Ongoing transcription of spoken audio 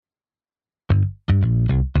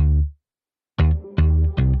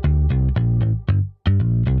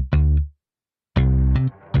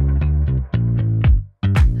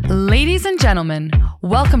gentlemen,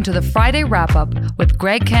 welcome to the Friday Wrap-Up with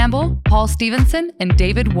Greg Campbell, Paul Stevenson, and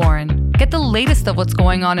David Warren. Get the latest of what's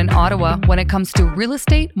going on in Ottawa when it comes to real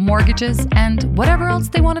estate, mortgages, and whatever else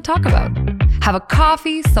they want to talk about. Have a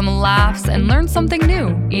coffee, some laughs, and learn something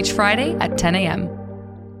new each Friday at 10 a.m.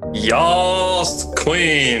 Yas,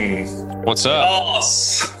 Queen. What's up?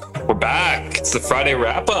 Yas. We're back. It's the Friday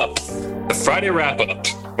Wrap-Up. The Friday Wrap-Up,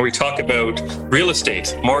 where we talk about real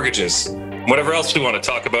estate, mortgages, whatever else we want to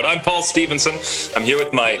talk about. I'm Paul Stevenson. I'm here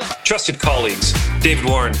with my trusted colleagues, David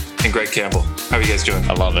Warren and Greg Campbell. How are you guys doing?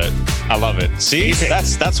 I love it. I love it. See,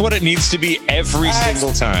 that's what it needs to be every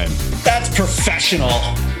single time. That's professional.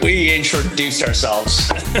 We introduced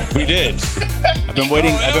ourselves. We did. I've been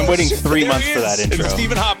waiting 3 months for that intro. It's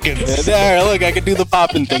Stephen Hopkins. There, look, I can do the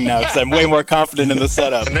popping thing now because I'm way more confident in the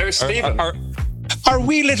setup. And there's Stephen. Our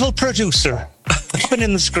wee little producer. Popping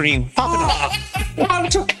in the screen.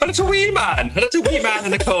 It's a wee man. It's a wee man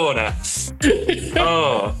in the corner.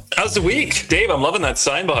 Oh, how's the week? Dave, I'm loving that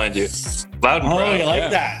sign behind you. Loud and proud. You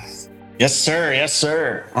like that? Yes, sir. Yes,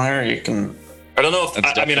 sir. There you can. I don't know if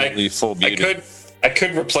That's definitely full beauty. I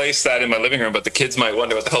could replace that in my living room, but the kids might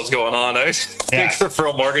wonder what the hell's going on. I think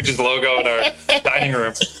Referral Mortgage's logo in our dining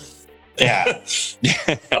room. Yeah.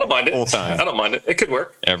 I don't mind it. Full time. I don't mind it. It could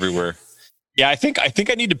work. Everywhere. Yeah, I think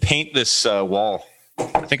I need to paint this wall.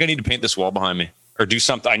 I think I need to paint this wall behind me or do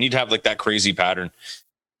something. I need to have like that crazy pattern.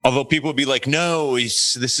 Although people would be like, no,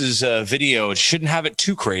 this is a video. It shouldn't have it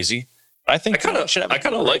too crazy. I think it should have it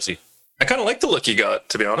too crazy. I kind of like the look you got,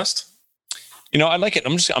 to be honest. You know, I like it.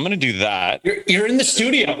 I'm going to do that. You're in the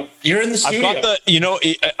studio. You're in the studio. I've got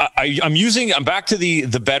I'm back to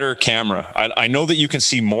the better camera. I know that you can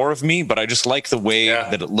see more of me, but I just like the way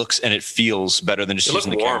that it looks and it feels better than just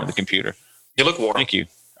using the camera and the computer. You look warm. Thank you.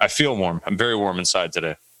 I feel warm. I'm very warm inside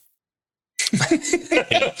today.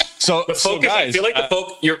 So the focus, guys, I feel like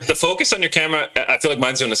the focus on your camera, I feel like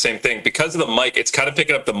mine's doing the same thing because of the mic. It's kind of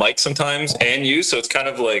picking up the mic sometimes and you, so it's kind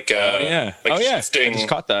of like shifting I just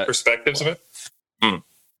caught that. Perspectives of it.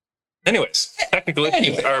 Anyways, technical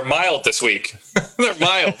issues are mild this week. They're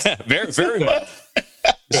mild. very, very mild.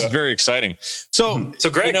 This is very exciting. So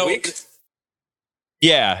Greg, week?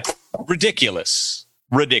 Yeah, ridiculous.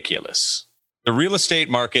 The real estate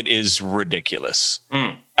market is ridiculous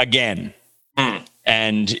again.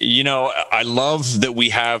 And, I love that we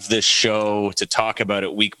have this show to talk about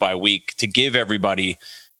it week by week, to give everybody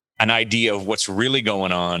an idea of what's really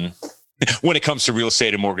going on when it comes to real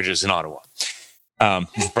estate and mortgages in Ottawa.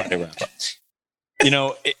 Friday wrap up.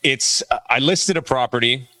 I listed a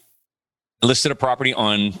property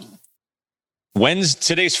on Wednesday.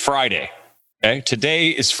 Today's Friday. Okay. Today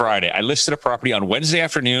is Friday. I listed a property on Wednesday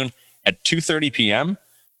afternoon at 2:30 p.m.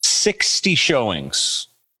 60 showings.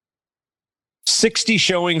 60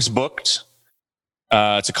 showings booked.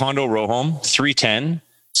 It's a condo row home, 310.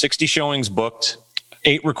 60 showings booked.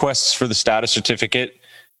 8 requests for the status certificate,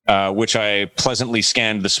 which I pleasantly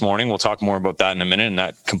scanned this morning. We'll talk more about that in a minute, and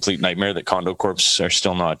that complete nightmare that condo corps are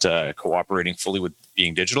still not cooperating fully with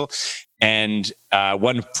being digital. And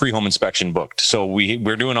 1 pre-home inspection booked. So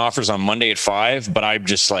we're doing offers on Monday at 5, but I'm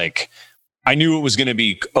just like, I knew it was going to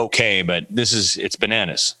be okay, but it's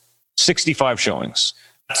bananas. 65 showings.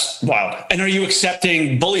 That's wild. And are you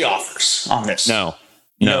accepting bully offers on this? No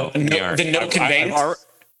conveyance?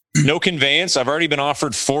 No conveyance. I've already been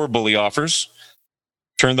offered 4 bully offers.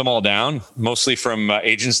 Turned them all down, mostly from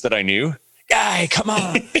agents that I knew. Guy, come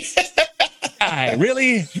on. Guy,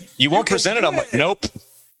 really? You won't present it? I'm like, nope.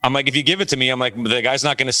 I'm like, if you give it to me, I'm like, the guy's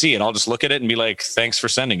not going to see it. I'll just look at it and be like, thanks for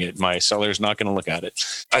sending it. My seller's not going to look at it.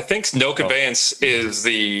 I think no conveyance is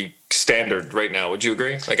the standard right now. Would you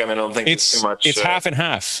agree? I don't think it's too much. It's half and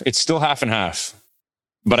half. It's still half and half.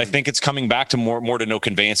 But I think it's coming back to more to no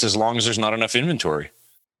conveyance as long as there's not enough inventory.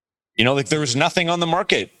 There was nothing on the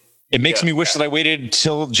market. It makes me wish that I waited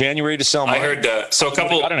till January to sell mine. I heard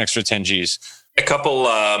got an extra 10 Gs. A couple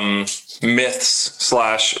myths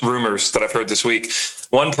 / rumors that I've heard this week.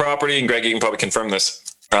 One property, and Greg, you can probably confirm this.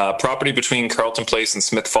 Property between Carleton Place and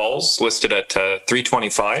Smith Falls, listed at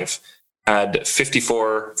 325, had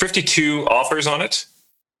 52 offers on it,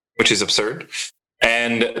 which is absurd.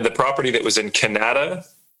 And the property that was in Canada,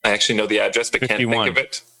 I actually know the address, but 51. Can't think of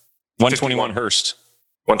it. 121 Hearst.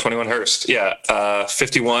 121 Hearst, yeah.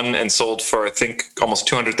 51 and sold for, I think, almost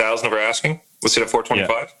 200,000 over asking. Listed at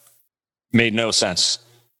 425. Yeah. Made no sense.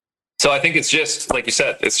 So I think it's just, like you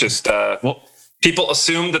said, it's just people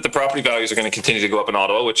assume that the property values are going to continue to go up in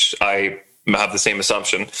Ottawa, which I have the same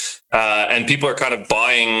assumption. And people are kind of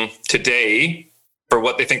buying today for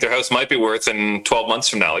what they think their house might be worth in 12 months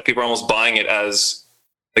from now. Like people are almost buying it as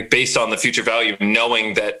like based on the future value,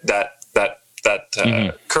 knowing that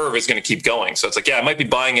curve is going to keep going. So it's like, yeah, I might be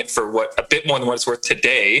buying it for a bit more than what it's worth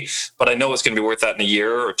today, but I know it's going to be worth that in a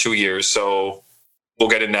year or 2 years. So we'll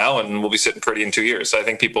get it now and we'll be sitting pretty in 2 years. So I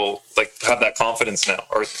think people like have that confidence now,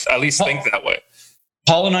 or at least think that way.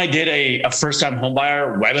 Paul and I did a first-time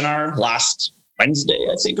homebuyer webinar last Wednesday,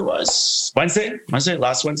 I think it was. Last Wednesday, I think.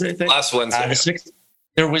 Last Wednesday. The 6th.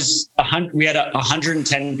 There was we had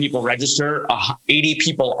 110 people register, 80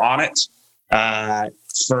 people on it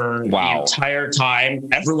for the entire time.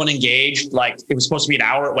 Everyone engaged. Like, it was supposed to be an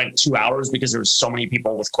hour. It went 2 hours because there was so many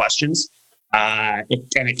people with questions. And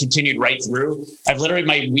it continued right through. I've literally,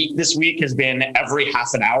 my week this week has been every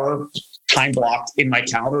half an hour time blocked in my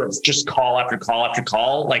calendar. It's just call after call after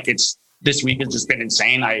call. Like, this week has just been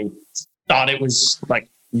insane. I thought it was like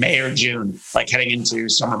May or June, like heading into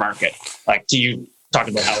summer market. Like, you talk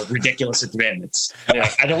about how ridiculous it's been.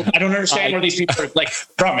 I don't understand where these people are like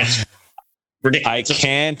from. It's ridiculous. I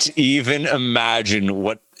can't even imagine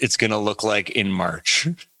what it's going to look like in March.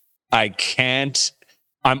 I can't.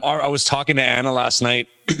 I was talking to Anna last night,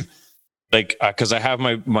 like, because I have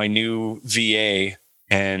my new VA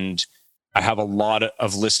and I have a lot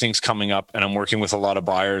of listings coming up and I'm working with a lot of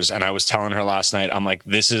buyers. And I was telling her last night, I'm like,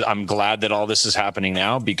 I'm glad that all this is happening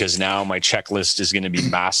now, because now my checklist is going to be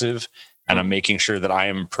massive and I'm making sure that I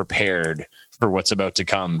am prepared for what's about to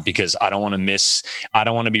come, because I don't want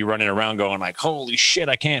to be running around going like, holy shit,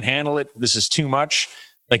 I can't handle it. This is too much.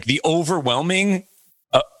 Like, the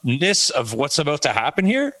overwhelmingness of what's about to happen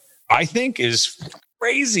here, I think, is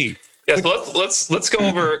crazy. Yeah, so let's go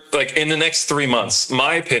over, like, in the next 3 months,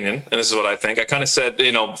 my opinion, and this is what I think. I kind of said,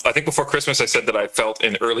 I think before Christmas, I said that I felt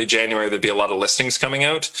in early January there'd be a lot of listings coming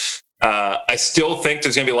out. I still think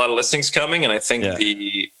there's going to be a lot of listings coming, and I think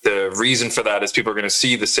the reason for that is people are going to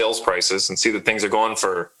see the sales prices and see that things are going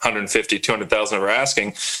for 150, 200,000 over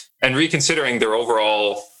asking, and reconsidering their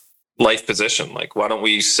overall life position. Like, why don't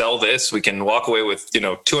we sell this? We can walk away with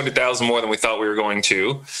 200,000 more than we thought we were going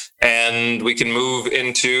to, and we can move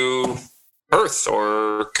into Perth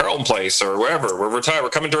or Carleton Place or wherever. We're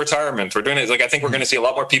coming to retirement. We're doing it. Like, I think we're going to see a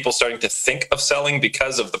lot more people starting to think of selling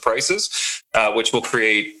because of the prices, which will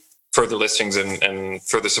create further listings and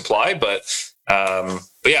further supply. But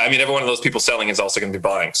yeah, I mean, every one of those people selling is also going to be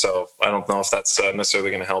buying. So I don't know if that's necessarily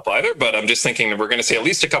going to help either, but I'm just thinking that we're going to see at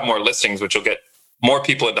least a couple more listings, which will get more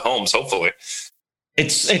people into homes, hopefully.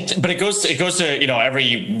 But it goes to,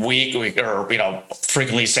 every week or,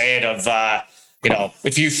 frequently say it of,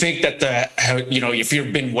 if you think that if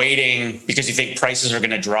you've been waiting because you think prices are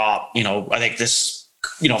going to drop, I think this,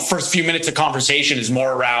 first few minutes of conversation is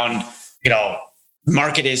more around,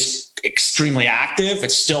 market is extremely active.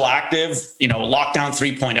 It's still active. Lockdown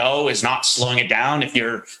 3.0 is not slowing it down. If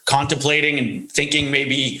you're contemplating and thinking,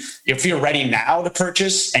 maybe if you're ready now to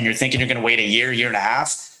purchase and you're thinking you're going to wait a year and a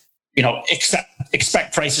half,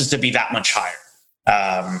 expect prices to be that much higher.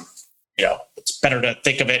 It's better to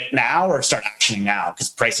think of it now or start actioning now, because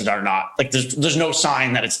prices are not like, there's no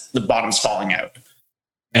sign that the bottom's falling out.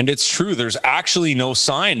 And it's true. There's actually no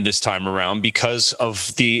sign this time around because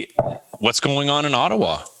of what's going on in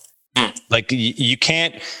Ottawa. Like, you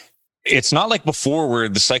can't, it's not like before where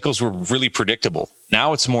the cycles were really predictable.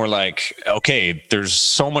 Now it's more like, okay, there's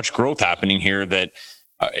so much growth happening here that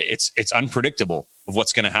it's unpredictable of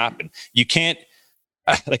what's going to happen. You can't,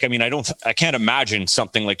 I can't imagine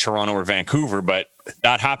something like Toronto or Vancouver, but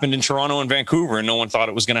that happened in Toronto and Vancouver and no one thought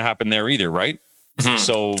it was going to happen there either, right? Mm-hmm.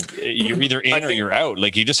 So you're either in or you're out.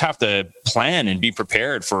 Like, you just have to plan and be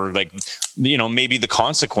prepared for, like, maybe the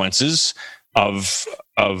consequences of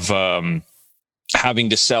having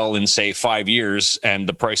to sell in, say, 5 years and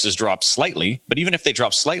the prices drop slightly. But even if they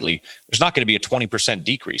drop slightly, there's not going to be a 20%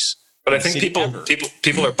 decrease. But I think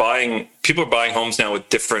people are buying homes now with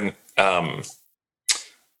different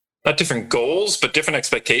not different goals, but different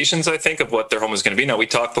expectations, I think, of what their home is going to be. Now, we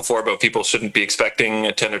talked before about people shouldn't be expecting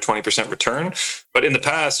a 10 or 20% return. But in the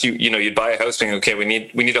past, you'd buy a house thinking, okay, we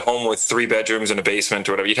need a home with 3 bedrooms and a basement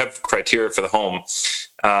or whatever. You'd have criteria for the home.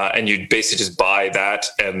 And you'd basically just buy that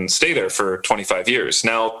and stay there for 25 years.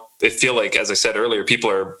 Now, I feel like, as I said earlier,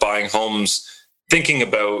 people are buying homes thinking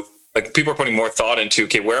about, like, people are putting more thought into,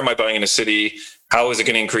 okay, where am I buying in a city? How is it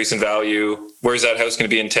going to increase in value? Where's that house going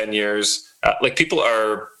to be in 10 years? People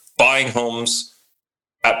are buying homes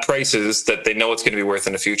at prices that they know it's going to be worth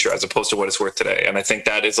in the future, as opposed to what it's worth today. And I think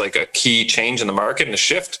that is like a key change in the market and a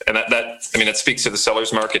shift. And that speaks to the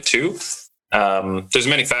seller's market too. There's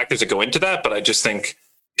many factors that go into that, but I just think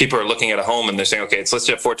people are looking at a home and they're saying, okay, it's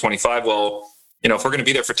listed at $425. Well, if we're going to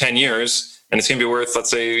be there for 10 years and it's going to be worth, let's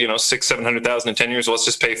say, 600,000-700,000 in 10 years, well, let's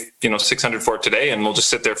just pay, 600 for it today and we'll just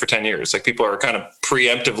sit there for 10 years. Like people are kind of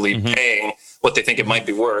preemptively paying what they think it might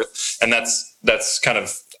be worth. And that's kind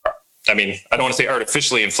of, I mean, I don't want to say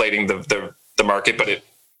artificially inflating the market, but it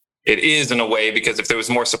is in a way, because if there was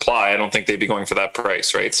more supply, I don't think they'd be going for that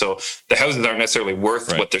price, right? So the houses aren't necessarily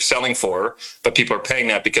worth what they're selling for, but people are paying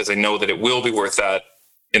that because they know that it will be worth that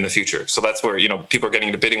in the future. So that's where, people are getting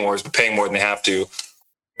into bidding wars, but paying more than they have to,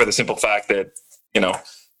 for the simple fact that, I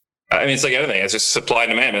mean, it's like anything. It's just supply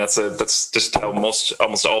and demand. I mean, that's just how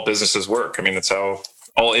almost all businesses work. I mean, that's how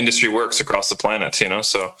all industry works across the planet,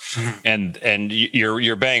 so. And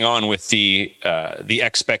you're bang on with the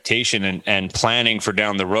expectation and planning for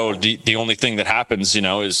down the road. The only thing that happens,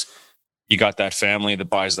 is you got that family that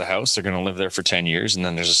buys the house, they're going to live there for 10 years and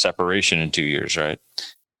then there's a separation in 2 years, right?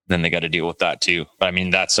 Then they got to deal with that too. But I mean,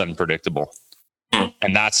 that's unpredictable.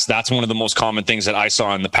 And that's one of the most common things that I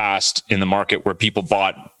saw in the past in the market, where people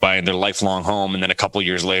buying their lifelong home. And then a couple of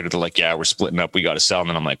years later, they're like, yeah, we're splitting up. We got to sell. And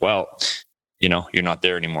then I'm like, well, you're not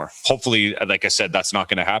there anymore. Hopefully, like I said, that's not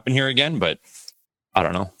going to happen here again, but I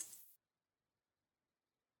don't know.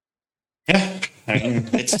 Yeah. I mean,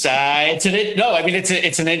 it's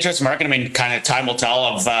an interesting market. I mean, kind of time will tell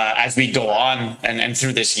of as we go on and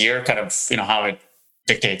through this year, kind of, how it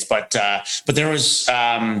dictates. But there was,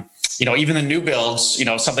 even the new builds,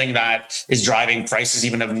 something that is driving prices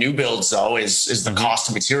even of new builds though is the cost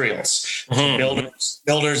of materials. So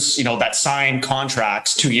builders, that signed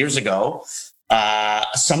contracts 2 years ago,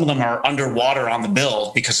 some of them are underwater on the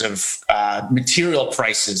build because of material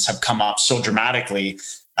prices have come up so dramatically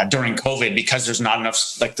during COVID, because there's not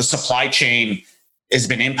enough, like the supply chain has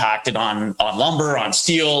been impacted on lumber, on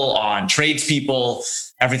steel, on tradespeople,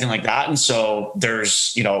 everything like that. And so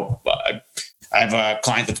there's, I have a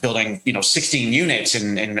client that's building, 16 units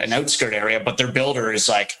in an outskirt area, but their builder is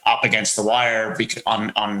like up against the wire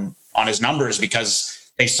on his numbers because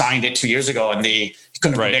they signed it 2 years ago and they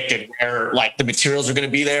couldn't have predicted where like the materials are going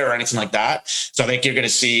to be there or anything like that. So I think you're going to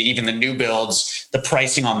see even the new builds, the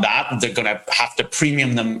pricing on that, they're going to have to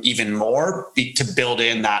premium them even more to build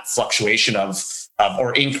in that fluctuation or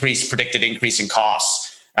predicted increase in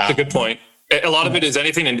costs. That's a good point. A lot of it is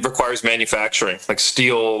anything that requires manufacturing, like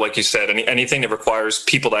steel, like you said, anything that requires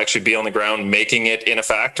people to actually be on the ground making it in a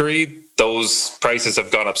factory. Those prices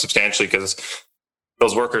have gone up substantially because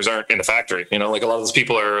those workers aren't in the factory. Like a lot of those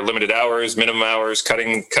people are limited hours, minimum hours,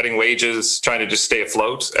 cutting wages, trying to just stay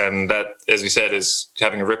afloat. And that, as we said, is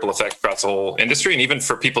having a ripple effect across the whole industry. And even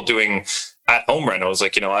for people doing at-home rentals,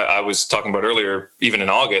 like, I was talking about earlier, even in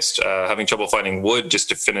August, having trouble finding wood just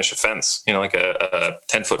to finish a fence, like a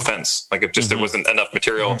 10-foot fence. Like if just there wasn't enough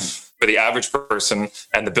material for the average person,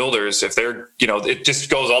 and the builders, if they're, it just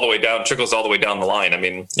goes all the way down, trickles all the way down the line. I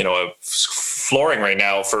mean, flooring right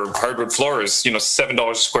now for hardwood floors,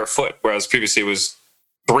 $7 a square foot, whereas previously it was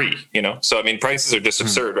 $3, So, I mean, prices are just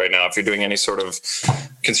absurd right now if you're doing any sort of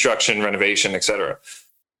construction, renovation, et cetera.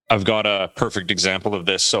 I've got a perfect example of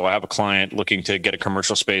this. So I have a client looking to get a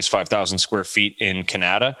commercial space, 5,000 square feet in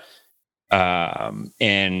Canada.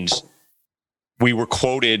 And we were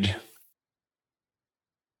quoted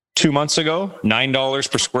 2 months ago,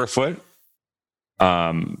 $9 per square foot,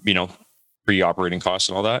 pre-operating costs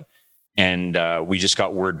and all that. And we just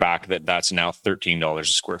got word back that that's now $13 a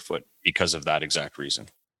square foot because of that exact reason.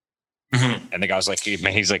 And the guy's like,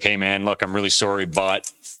 he's like, hey man, look, I'm really sorry,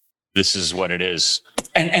 but this is what it is.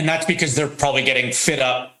 And that's because they're probably getting fit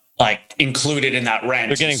up, like included in that rent.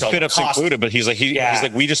 They're getting fit ups included, but he's like, he's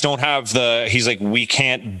like, we just don't have he's like, we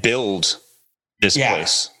can't build this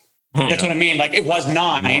place. That's what I mean. Like it was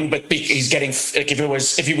 9, but he's getting, like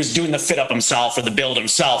if he was doing the fit up himself or the build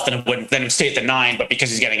himself, then it would stay at the 9, but because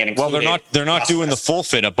he's getting it included. Well, they're not doing the full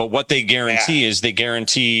fit up, but what they guarantee is they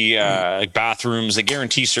guarantee like bathrooms, they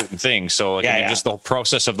guarantee certain things. So like, just the whole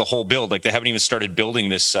process of the whole build, like they haven't even started building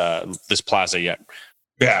this plaza yet.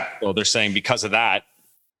 Yeah. So they're saying because of that,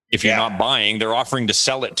 if you're not buying, they're offering to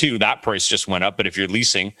sell it too. That price just went up. But if you're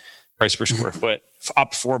leasing, price per square foot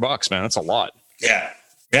up $4, man, that's a lot. Yeah.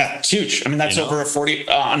 Yeah, it's huge. I mean, that's over a 40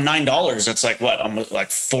 on $9. That's like what, almost like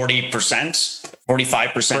 40%,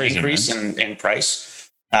 45% increase in price.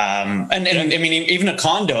 And I mean, even a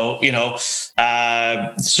condo,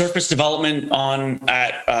 surface development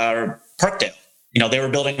at Parkdale. They were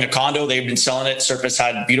building a condo. They've been selling it. Surface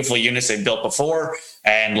had beautiful units they built before,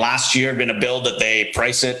 and last year had been a build that they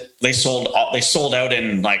price it. They sold out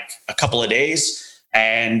in like a couple of days,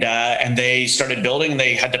 and they started building. And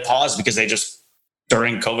they had to pause because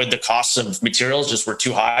during COVID, the costs of materials just were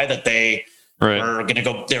too high that they were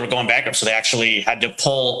going bankrupt. So they actually had to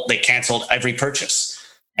they canceled every purchase.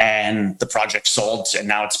 and the project sold, and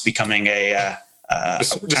now it's becoming a.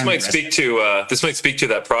 This might speak to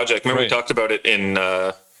that project. Remember, we talked about it in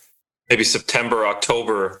maybe September,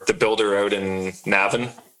 October. The builder out in Navan,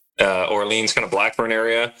 Orleans, kind of Blackburn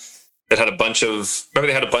area, that had a bunch of. Remember,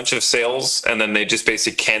 they had a bunch of sales, and then they just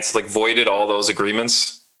basically canceled, like voided all those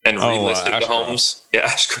agreements and relisted the homes. Yeah,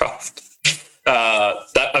 Ashcroft.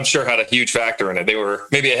 That I'm sure had a huge factor in it. They were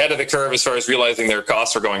maybe ahead of the curve as far as realizing their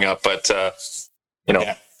costs were going up, but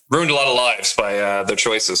ruined a lot of lives by their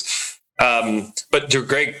choices. But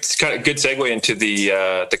Greg, it's kind of a good segue into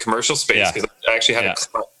the commercial space, because I actually had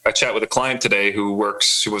a chat with a client today who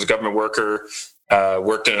was a government worker,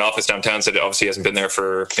 worked in an office downtown, said obviously hasn't been there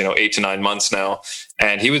for 8 to 9 months now,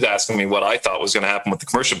 and he was asking me what I thought was going to happen with the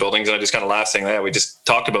commercial buildings, and I just kind of laughed, saying, "Yeah, we just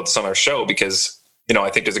talked about this on our show," because I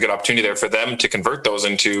think there's a good opportunity there for them to convert those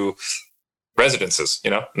into residences.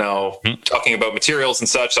 Now talking about materials and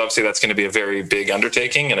such, obviously that's going to be a very big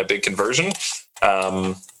undertaking and a big conversion.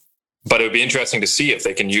 But it would be interesting to see if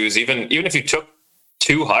they can use, even if you took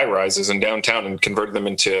 2 high rises in downtown and converted them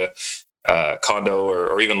into condo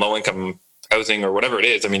or even low income housing or whatever it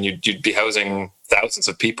is. I mean, you'd be housing thousands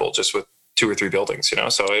of people just with 2 or 3 buildings,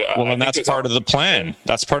 So and that's part of the plan.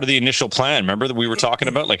 That's part of the initial plan. Remember that we were talking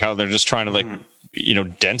about, like, how they're just trying to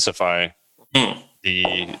densify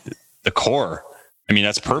the core. I mean,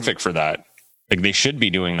 that's perfect for that. Like, they should be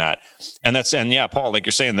doing that. And Paul, like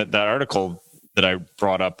you're saying, that article that I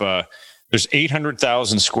brought up, there's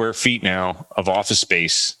 800,000 square feet now of office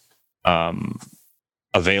space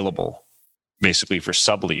available basically for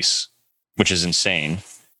sublease, which is insane.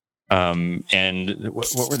 And what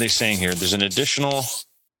were they saying here? There's an additional,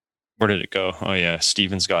 where did it go? Oh yeah,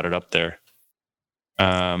 Steven's got it up there.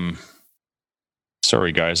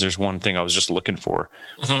 Sorry guys, there's one thing I was just looking for.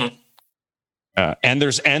 Mm-hmm. And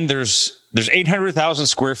there's 800,000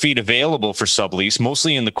 square feet available for sublease,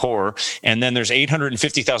 mostly in the core, and then there's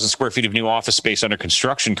 850,000 square feet of new office space under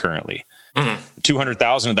construction currently. Mm-hmm.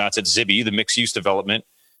 200,000 of that's at Zibi, the mixed-use development,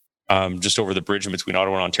 just over the bridge in between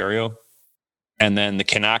Ottawa and Ontario, and then the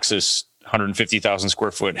Canaxis 150,000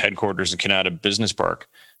 square foot headquarters in Canada Business Park.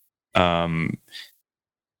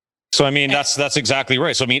 So I mean, that's exactly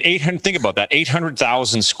right. So I mean, think about that.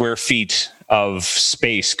 800,000 square feet of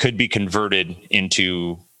space could be converted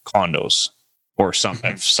into condos or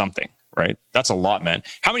something, right? That's a lot, man.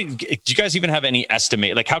 How many? Do you guys even have any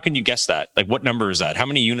estimate? Like, how can you guess that? Like, what number is that? How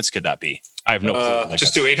many units could that be? I have no clue. Like,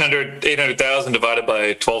 just do 800,000 divided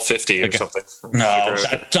by 1250 or something. No,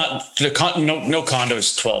 that's not, no condo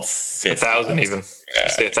is 1250. 1,000 even.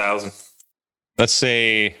 Say 1,000. Let's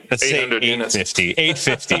say 850.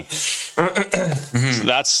 850. So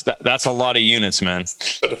that's a lot of units, man.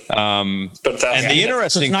 And the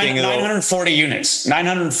interesting thing is 940 units.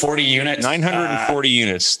 940 units. 940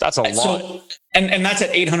 units. That's a lot. So, and that's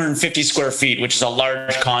at 850 square feet, which is a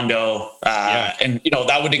large condo. And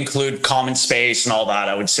that would include common space and all that,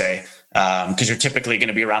 I would say, because you're typically going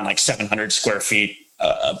to be around like 700 square feet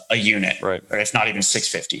a unit, right? Or if not even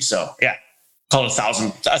 650. So yeah, call it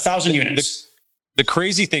 1,000 units. The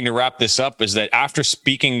crazy thing to wrap this up is that after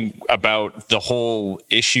speaking about the whole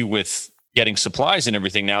issue with getting supplies and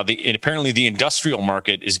everything now, apparently the industrial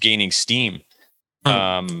market is gaining steam.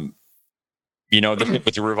 With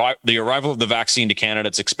the arrival of the vaccine to Canada,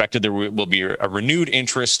 it's expected there will be a renewed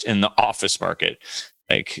interest in the office market.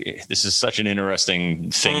 Like, this is such an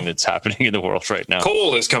interesting thing that's happening in the world right now.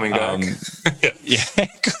 Coal is coming back.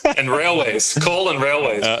 And railways. Coal and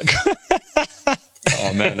railways.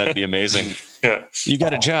 Oh man, that'd be amazing. Yeah, you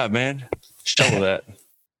got a job, man. Shovel that.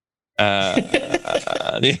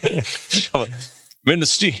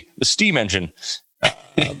 The steam engine.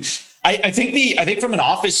 I think from an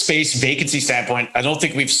office space vacancy standpoint, I don't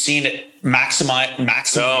think we've seen it maximum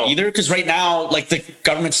either. Because right now, like, the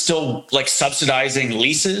government's still like subsidizing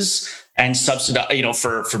leases and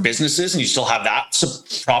for businesses, and you still have that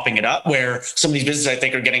propping it up. Where some of these businesses, I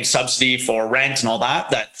think, are getting subsidy for rent and all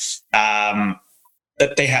that.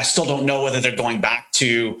 That they still don't know whether they're going back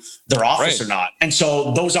to their office or not. And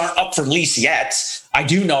so those aren't up for lease yet. I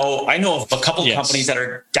know of a couple of companies that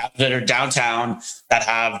are downtown that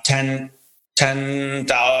have tens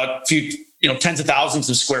of thousands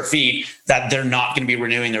of square feet that they're not going to be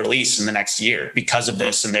renewing their lease in the next year because of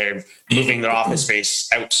this. And they're moving their office space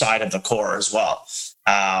outside of the core as well.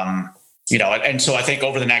 And so I think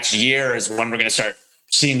over the next year is when we're going to start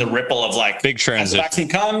seeing the ripple of, like, big transition as the vaccine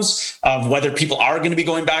comes, of whether people are going to be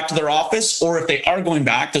going back to their office, or if they are going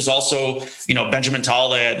back. There's also, Benjamin Tal,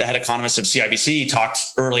 the head economist of CIBC, talked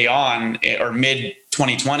early on or mid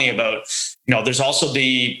 2020 about, there's also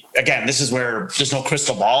this is where there's no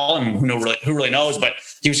crystal ball and who really knows, but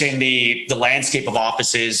he was saying the landscape of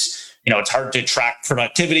offices, it's hard to track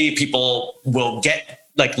productivity. People will get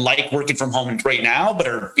like working from home right now, but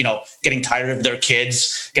are, getting tired of their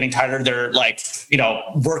kids, getting tired of their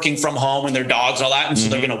working from home and their dogs, all that. And so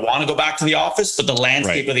they're going to want to go back to the office, but the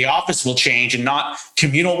landscape of the office will change, and not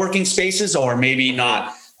communal working spaces, or maybe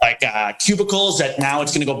not like cubicles, that now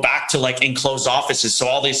it's going to go back to like enclosed offices. So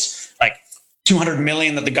all these like 200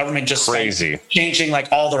 million that the government just spent changing like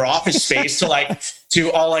all their office space to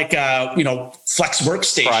all flex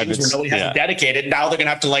workstations where nobody has to dedicate it. Now they're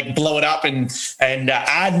gonna have to like blow it up and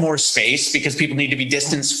add more space because people need to be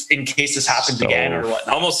distanced in case this happens again or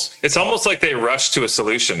whatnot. It's almost like they rushed to a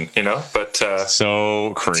solution, but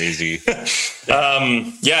so crazy.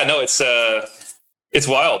 It's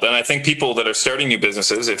wild. And I think people that are starting new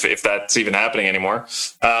businesses, if that's even happening anymore,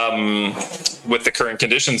 with the current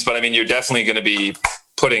conditions, but I mean, you're definitely going to be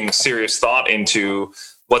putting serious thought into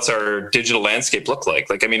what's our digital landscape look like.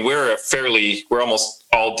 Like, I mean, we're almost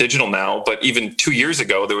all digital now, but even 2 years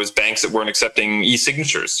ago, there was banks that weren't accepting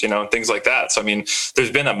e-signatures, and things like that. So, I mean, there's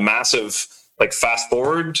been a massive like fast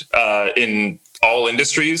forward in all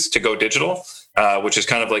industries to go digital, which is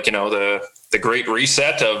kind of like, the great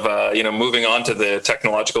reset of, moving on to the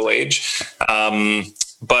technological age.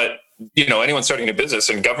 But, anyone starting a business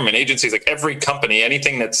and government agencies, like every company,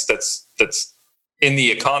 anything that's in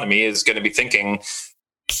the economy is going to be thinking,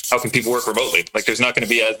 how can people work remotely? Like there's not going to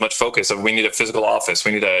be as much focus of we need a physical office.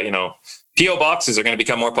 We need PO boxes are going to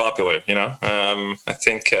become more popular, I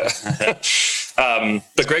think,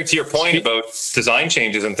 but Greg, to your point about design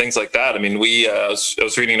changes and things like that, I mean, I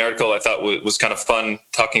was reading an article I thought was kind of fun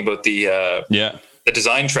talking about the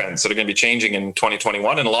design trends that are going to be changing in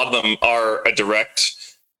 2021. And a lot of them are a direct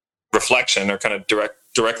reflection or kind of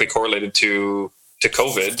directly correlated to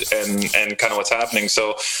COVID and kind of what's happening.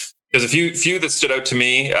 So there's a few that stood out to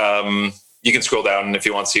me. You can scroll down if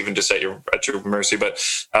you want, Stephen, just at your mercy. But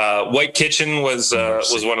White Kitchen was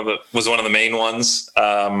one of the main ones.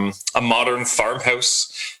 A modern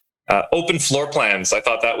farmhouse, open floor plans. I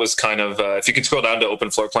thought that was kind of if you could scroll down to open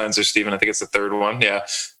floor plans, or Stephen, I think it's the third one. Yeah.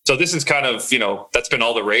 So this is kind of that's been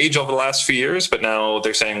all the rage over the last few years, but now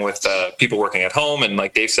they're saying with people working at home and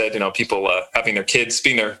like Dave said, people having their kids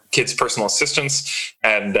being their kids' personal assistants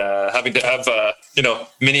and having to have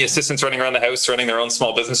mini assistants running around the house, running their own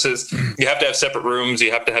small businesses. You have to have separate rooms.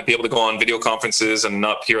 You have to be able to go on video conferences and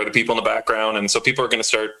not hear other people in the background. And so people are going to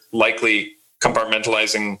start likely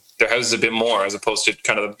compartmentalizing their houses a bit more, as opposed to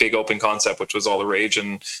kind of the big open concept, which was all the rage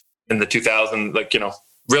in the 2000s,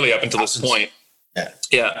 really up until this point.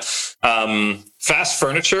 Yeah. Fast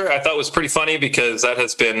furniture, I thought was pretty funny because that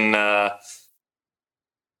has been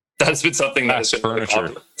something that has been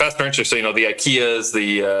furniture. Fast furniture. So, the IKEAs,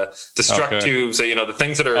 the struck tubes, the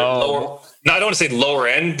things that are lower. No, I don't want to say lower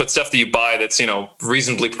end, but stuff that you buy that's,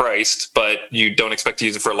 reasonably priced, but you don't expect to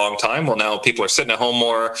use it for a long time. Well, now people are sitting at home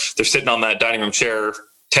more. They're sitting on that dining room chair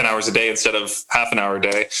 10 hours a day instead of half an hour a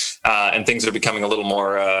day. And things are becoming a little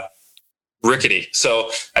more rickety. So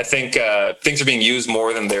I think things are being used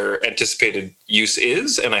more than their anticipated use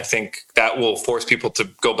is. And I think that will force people to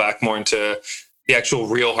go back more into the actual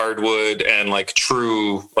real hardwood and like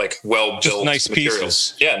true, like well-built nice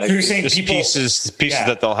materials. Pieces. Yeah. Nice You're saying just pieces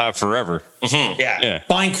that they'll have forever. Mm-hmm. Yeah.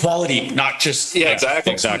 Buying quality, not just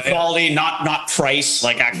exactly. Quality, not price,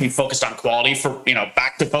 like actually focused on quality for,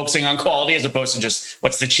 back to focusing on quality as opposed to just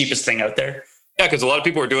what's the cheapest thing out there. Yeah, because a lot of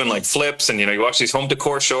people are doing like flips, and you watch these home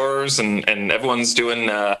decor shows, and everyone's doing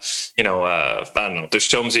I don't know. There's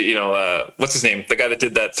shows, what's his name? The guy that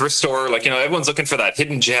did that thrift store, like everyone's looking for that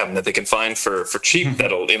hidden gem that they can find for cheap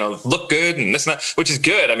that'll look good and this and that, which is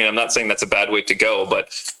good. I mean, I'm not saying that's a bad way to go, but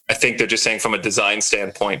I think they're just saying from a design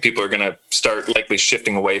standpoint, people are going to start likely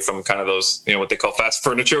shifting away from kind of those what they call fast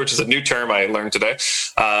furniture, which is a new term I learned today,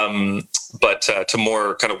 but to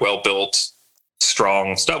more kind of well built,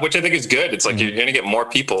 strong stuff, which I think is good. It's like you're going to get more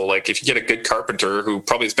people. Like if you get a good carpenter who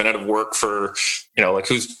probably has been out of work for,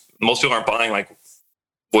 most people aren't buying like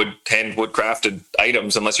wood crafted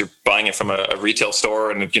items unless you're buying it from a retail store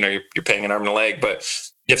and you're paying an arm and a leg. But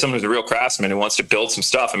you have someone who's a real craftsman who wants to build some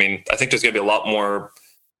stuff. I mean, I think there's going to be a lot more,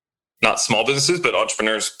 not small businesses, but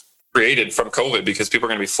entrepreneurs created from COVID because people are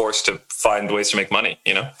going to be forced to find ways to make money,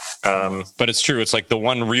 But it's true. It's like the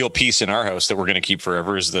one real piece in our house that we're going to keep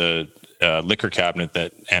forever is the liquor cabinet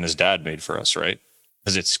that Anna's dad made for us, right?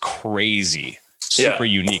 Because it's crazy, super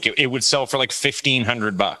unique. It would sell for like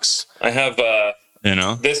 $1,500. I have,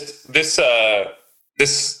 this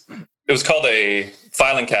it was called a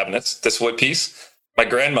filing cabinet, this wood piece. My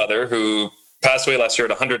grandmother, who passed away last year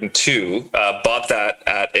at 102, bought that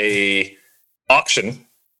at a auction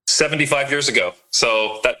 75 years ago.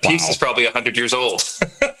 So that piece is probably 100 years old.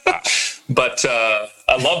 But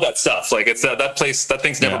I love that stuff. Like it's that place, that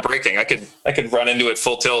thing's never breaking. I could run into it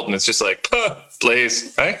full tilt and it's just like,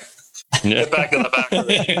 blaze, right? Get back in the back of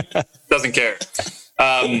it. Doesn't care.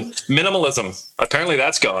 Minimalism. Apparently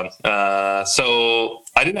that's gone. So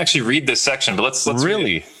I didn't actually read this section, but let's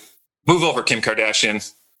really move over, Kim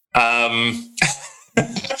Kardashian.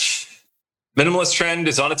 Minimalist trend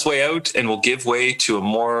is on its way out and will give way to a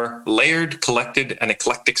more layered, collected, and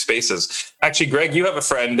eclectic spaces. Actually, Greg, you have a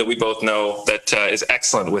friend that we both know that is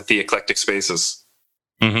excellent with the eclectic spaces.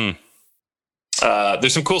 Mm-hmm.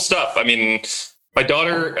 There's some cool stuff. I mean, my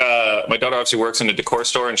daughter obviously works in a decor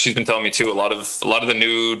store, and she's been telling me too. A lot of the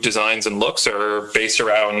new designs and looks are based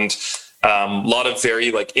around a lot of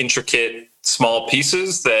very like intricate small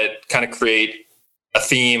pieces that kind of create a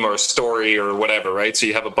theme or a story or whatever, right? So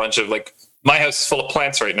you have a bunch of like. My house is full of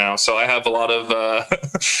plants right now, so I have a lot of. I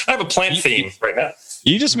have a plant theme right now.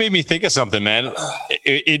 You just made me think of something, man.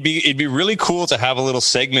 It'd be really cool to have a little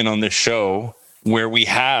segment on this show where we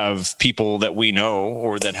have people that we know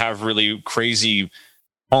or that have really crazy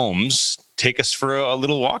homes take us for a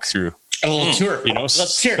little walkthrough. A little tour. You know,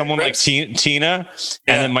 someone like Tina,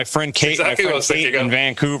 and then my friend Kate. Exactly my friend Kate in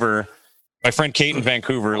Vancouver. My friend Kate in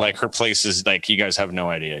Vancouver, like her place is like you guys have no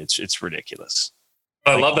idea. It's ridiculous.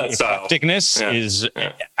 I love that style. Thickness is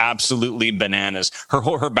absolutely bananas.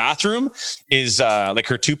 Her bathroom is like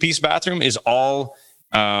her 2-piece bathroom is all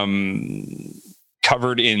covered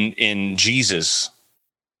in Jesus.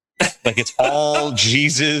 Like it's all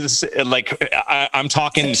Jesus. Like I'm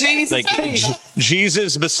talking Jesus, like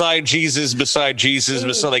Jesus beside Jesus beside Jesus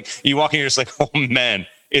beside. Like you walk in, you're just like, oh man.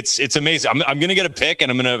 It's amazing. I'm going to get a pic and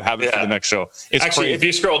I'm going to have it for the next show. It's actually crazy. If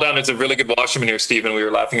you scroll down, there's a really good washroom in here, Stephen. We were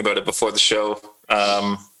laughing about it before the show.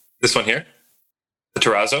 This one here, the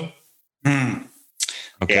terrazzo.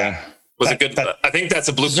 Okay. Yeah. Was it good? I think that's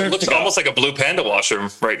a blue. Looks almost like a Blue Panda washroom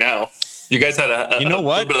right now. You guys had a little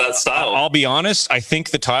bit of that style. I'll be honest. I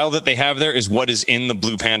think the tile that they have there is what is in the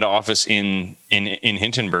Blue Panda office in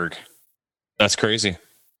Hintonburg. That's crazy.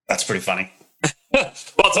 That's pretty funny. Well,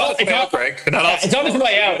 it's on its way out, Greg. It's on its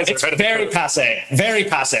way out. It's very passe. Very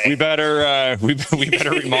passe. We better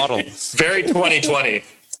remodel. Very 2020.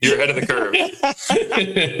 You're ahead of the curve.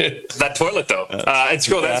 That toilet, though. And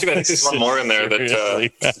scroll down. I think there's one more in there that I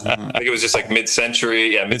think it was just like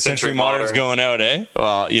mid-century. Yeah, mid-century modern's going out, eh?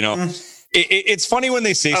 Well, you know. It's funny when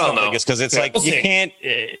they say stuff like this because it's like you can't.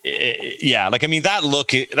 Like I mean that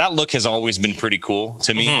look has always been pretty cool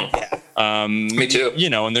to me. Mm-hmm. Me too. You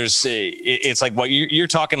know, and there's it's like what you're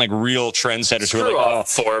talking like real trendsetters who are like, oh,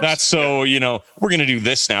 that's so you know we're gonna do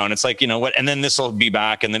this now, and it's like you know what, and then this will be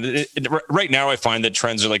back, and then right now I find that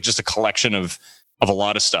trends are like just a collection of a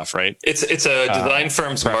lot of stuff, right? It's a design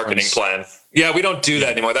firm's marketing plan. Yeah, we don't do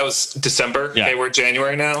that anymore. That was December. Yeah. Okay, we're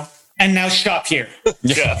January now. And now shop here.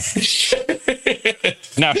 Yeah.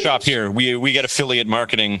 Now shop here. We get affiliate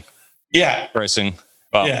marketing. Yeah. Pricing.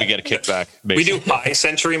 Well, we get a kickback. Basically. We do high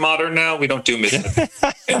century modern now. We don't do mid.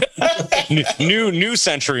 new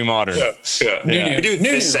century modern. Yeah. We do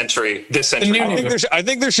this century. I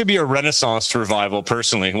think there should be a Renaissance revival.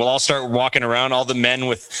 Personally, well, I'll start walking around all the men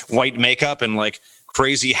with white makeup and like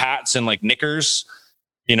crazy hats and like knickers.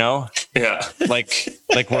 You know, like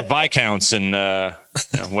we're Viscounts and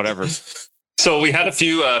whatever. So we had a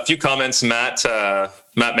few comments. Matt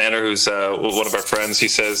Manor, who's one of our friends, he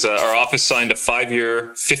says our office signed a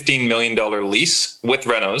 5-year, $15 million lease with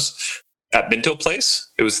Renos at Minto Place.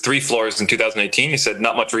 It was 3 floors in 2018. He said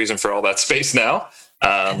not much reason for all that space now,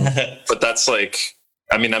 but that's like.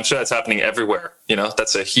 I mean, I'm sure that's happening everywhere. You know,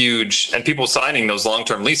 that's a huge, and people signing those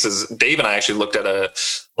long-term leases. Dave and I actually looked at a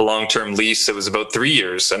long-term lease. It was about 3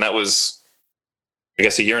 years, and that was, I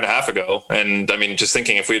guess, a year and a half ago. And I mean, just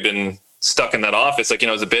thinking if we'd been stuck in that office, like, you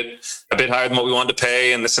know, it was a bit higher than what we wanted to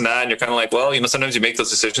pay and this and that. And you're kind of like, well, you know, sometimes you make those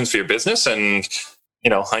decisions for your business and, you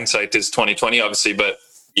know, hindsight is 2020 obviously, but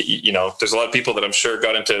you know, there's a lot of people that I'm sure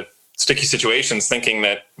got into sticky situations thinking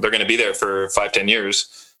that they're going to be there for 5-10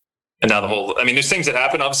 years. And now there's things that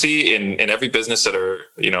happen obviously in every business that are,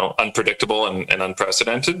 you know, unpredictable and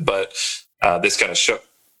unprecedented, but this kind of shook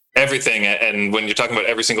everything. And when you're talking about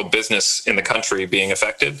every single business in the country being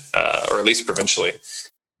affected, or at least provincially,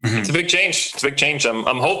 it's a big change. It's a big change. I'm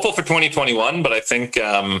hopeful for 2021, but I think,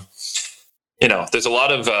 you know, there's a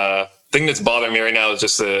lot of thing that's bothering me right now is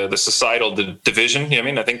just the societal division. You know what I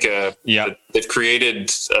mean? I think they've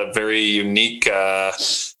created a very unique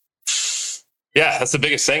that's the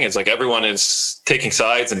biggest thing. It's like everyone is taking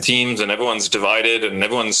sides and teams and everyone's divided and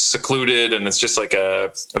everyone's secluded. And it's just like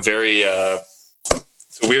a very,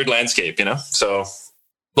 it's a weird landscape, you know? So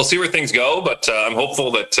we'll see where things go. But I'm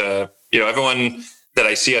hopeful that everyone that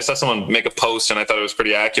I see, I saw someone make a post, and I thought it was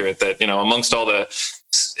pretty accurate that amongst all the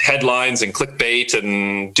headlines and clickbait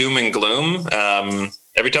and doom and gloom,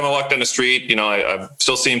 every time I walk down the street, I'm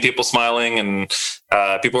still seeing people smiling and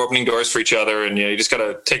people opening doors for each other. And you just got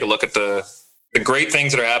to take a look at the great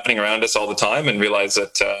things that are happening around us all the time and realize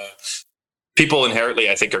that people inherently,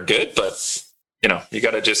 I think, are good. But you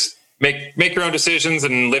got to just make your own decisions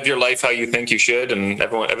and live your life how you think you should, and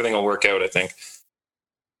everything will work out, I think.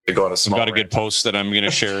 To go on a small I've got a good post that I'm going to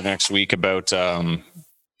share next week about some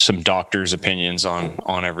doctors' opinions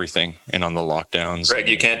on everything and on the lockdowns. Greg,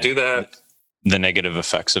 you can't do that. The negative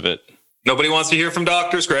effects of it. Nobody wants to hear from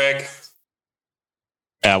doctors, Greg.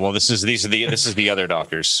 Yeah, well, this is the other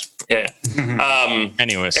doctors. Yeah.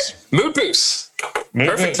 Anyways, mood boosts.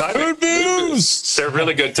 Perfect timing. Mood boosts. They're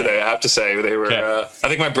really good today, I have to say. They were. Okay. I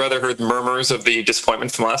think my brother heard murmurs of the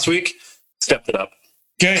disappointment from last week. Stepped it up.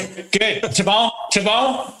 Good. Thibault,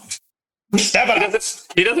 step it up.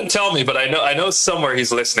 He doesn't tell me, but I know somewhere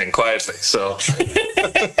he's listening quietly. So,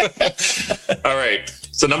 all right.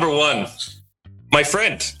 So number 1, my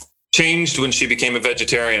friend changed when she became a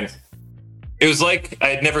vegetarian. It was like I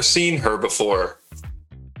had never seen her before.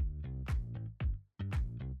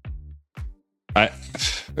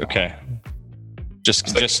 Okay. Just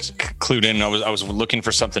clued in. I was looking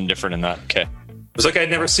for something different in that. Okay. It was like I'd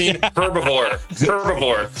never seen herbivore.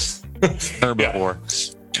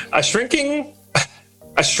 A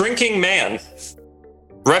shrinking man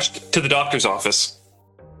rushed to the doctor's office.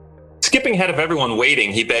 Skipping ahead of everyone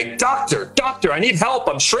waiting, he begged, Doctor, I need help.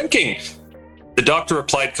 I'm shrinking. The doctor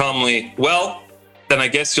replied calmly, well, then I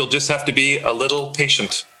guess you'll just have to be a little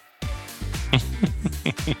patient.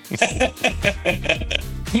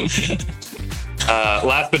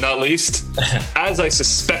 Last but not least, as I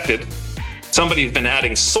suspected, somebody's been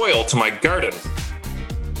adding soil to my garden.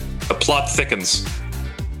 The plot thickens.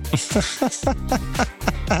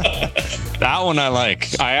 That one I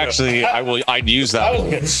like. I'd use that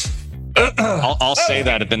one. I'll say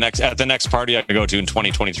that at the next party I go to in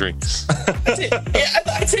 2023. I'd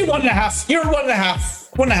say 1.5. You're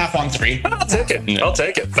 1.5 on 3. I'll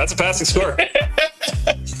take it. That's a passing score.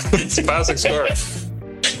 It's a passing score.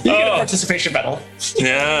 You get a participation medal.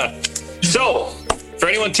 Yeah. So, for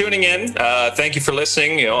anyone tuning in, thank you for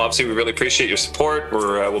listening. Obviously, we really appreciate your support.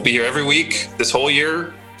 We'll be here every week this whole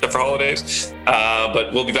year, except for holidays.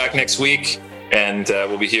 But we'll be back next week. And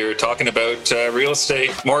we'll be here talking about real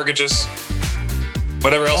estate, mortgages,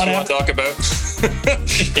 whatever else we want to talk about.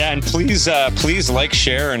 Yeah, and please like,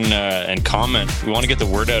 share, and comment. We want to get the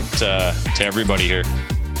word out to everybody here.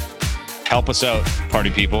 Help us out, party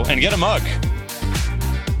people, and get a mug.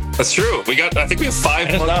 That's true. I think we have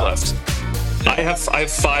 5 mugs left. I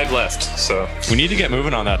have 5 left. So we need to get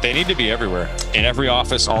moving on that. They need to be everywhere, in every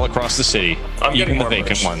office, all across the city. I'm even getting the more vacant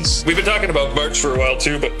merch. ones. We've been talking about merch for a while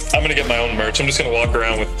too, but I'm going to get my own merch. I'm just going to walk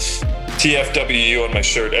around with TFWU on my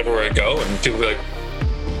shirt everywhere I go, and people are like,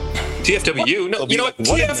 TFWU? No, you know what?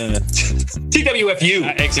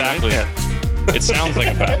 TWFU. Exactly. Yeah. It sounds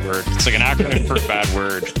like a bad word. It's like an acronym for a bad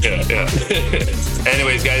word. Yeah.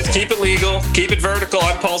 Anyways, guys, keep it legal, keep it vertical.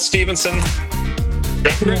 I'm Paul Stevenson.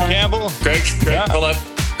 Greg Campbell. Greg, Yeah. Hold on.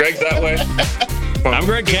 Greg's that way. I'm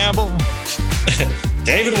Greg Campbell.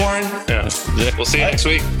 David Warren. Yeah. We'll see you next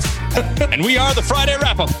week. And we are the Friday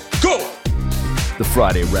Wrap-Up. Go! The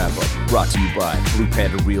Friday Wrap-Up, brought to you by Blue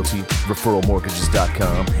Panda Realty,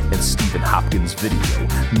 ReferralMortgages.com, and Stephen Hopkins Video,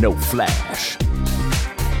 No Flash.